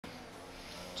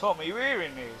Tom, are you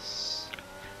hearing this?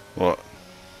 What?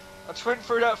 I just went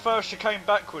through that first chicane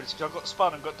backwards because I got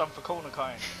spun and got done for corner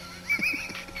cutting.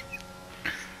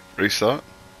 Restart?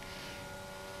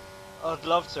 I'd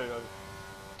love to.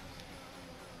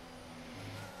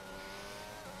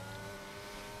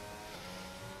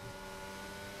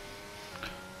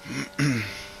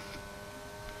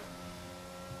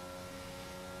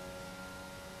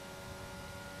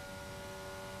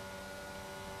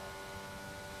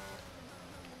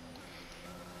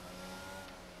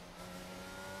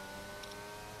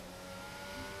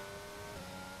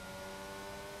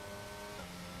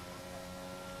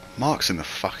 Mark's in the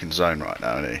fucking zone right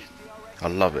now, isn't he? I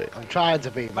love it. I'm trying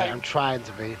to be, mate. I'm trying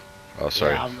to be. Oh,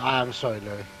 sorry. Yeah, I am sorry,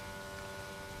 Louis.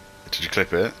 Did you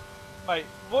clip it? Mate,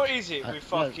 what is it with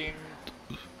fucking...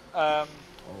 Oh,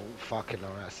 fucking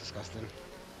hell, that's disgusting.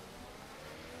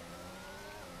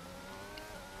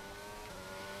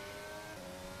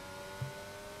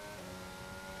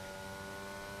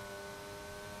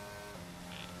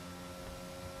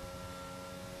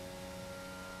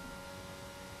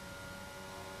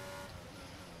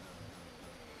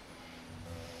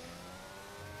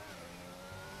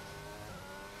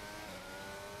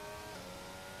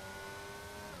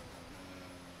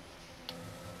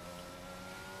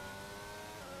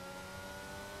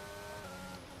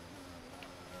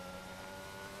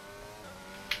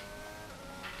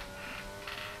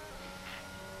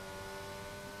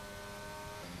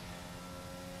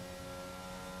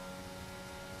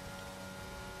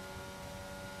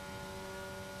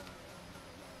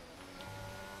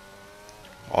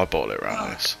 I bottle it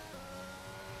around this.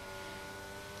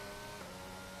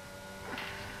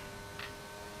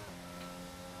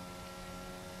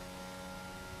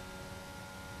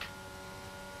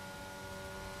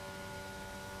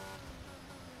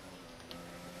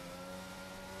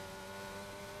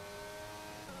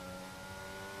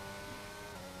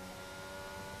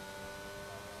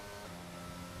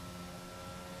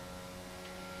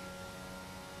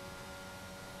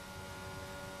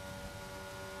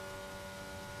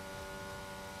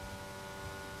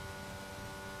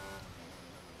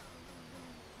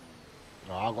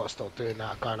 No, I've got to stop doing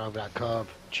that, going over that curb.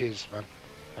 Cheers, man.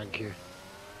 Thank you.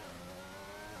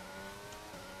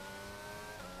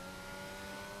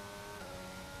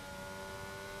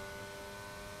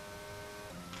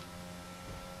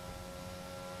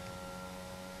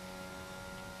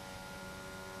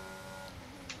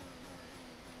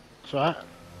 It's alright.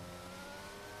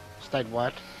 Stayed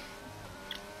wide.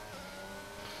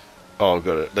 Oh,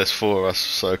 got it. There's four of us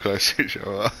so close to each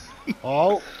other.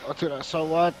 Oh, I took that so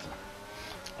wide.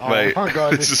 Oh Mate, my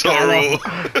god, this is horrible.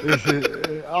 This is,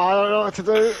 I don't know what to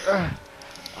do.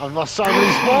 I've lost so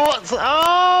many spots.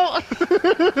 Oh!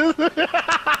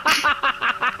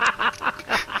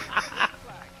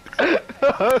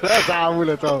 That's how I would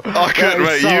have done. I couldn't,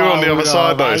 mate. You were on the other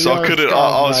side though, so I couldn't.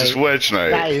 I was just wedged, mate.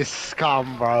 That is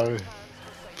scum, bro.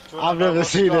 I've never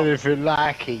seen anything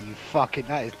like it. You fucking.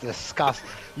 That is disgusting.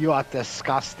 You are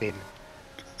disgusting.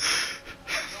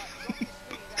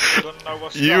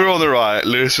 You were on the right,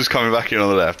 Lewis was coming back in on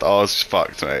the left. I was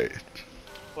fucked, mate.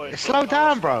 Slow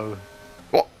down, bro.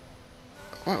 What?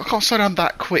 I can't slow down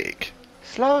that quick.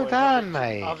 Slow down,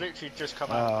 mate. I've literally just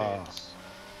come out of pits.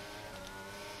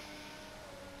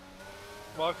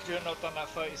 Why could you have not done that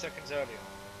 30 seconds earlier?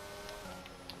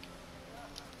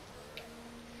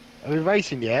 Are we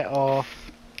racing yet, or...?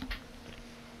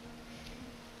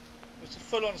 It's a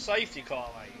full-on safety car,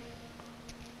 mate.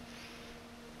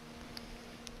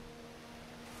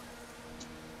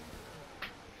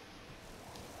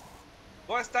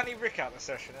 Why is Danny Rick out of the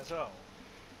session as well?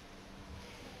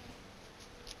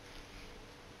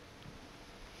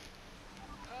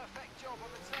 Perfect job on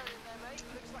the turn in there, mate.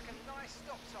 Looks like a nice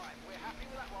stop time. We're happy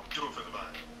with that one. Do it for the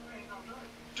vine.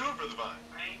 Do it for the vine.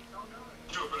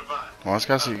 Do it for the vine. Why has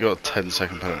Cassie got a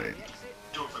 10-second penalty?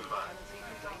 Do it for the vine.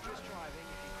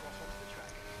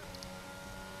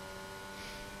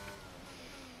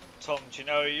 Tom, do you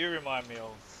know who you remind me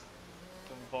of?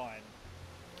 From Vine.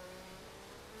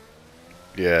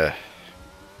 Yeah.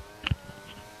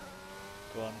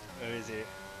 Go on, who is it?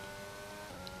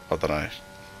 I don't know.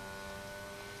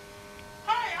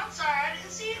 Hi, I'm sorry, I didn't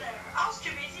see you there. I was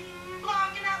too busy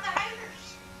blogging out the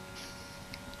haters.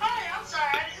 Hi, I'm sorry,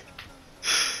 I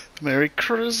didn't... Merry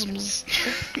Christmas.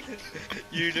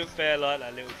 You look fair like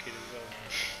that little kid as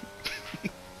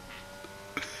well.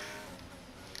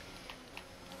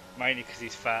 Mainly because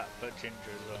he's fat, but ginger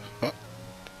as well.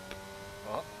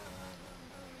 What?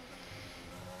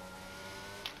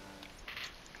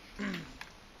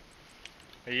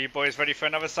 Are you boys ready for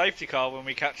another safety car when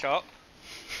we catch up?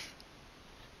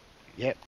 Yep.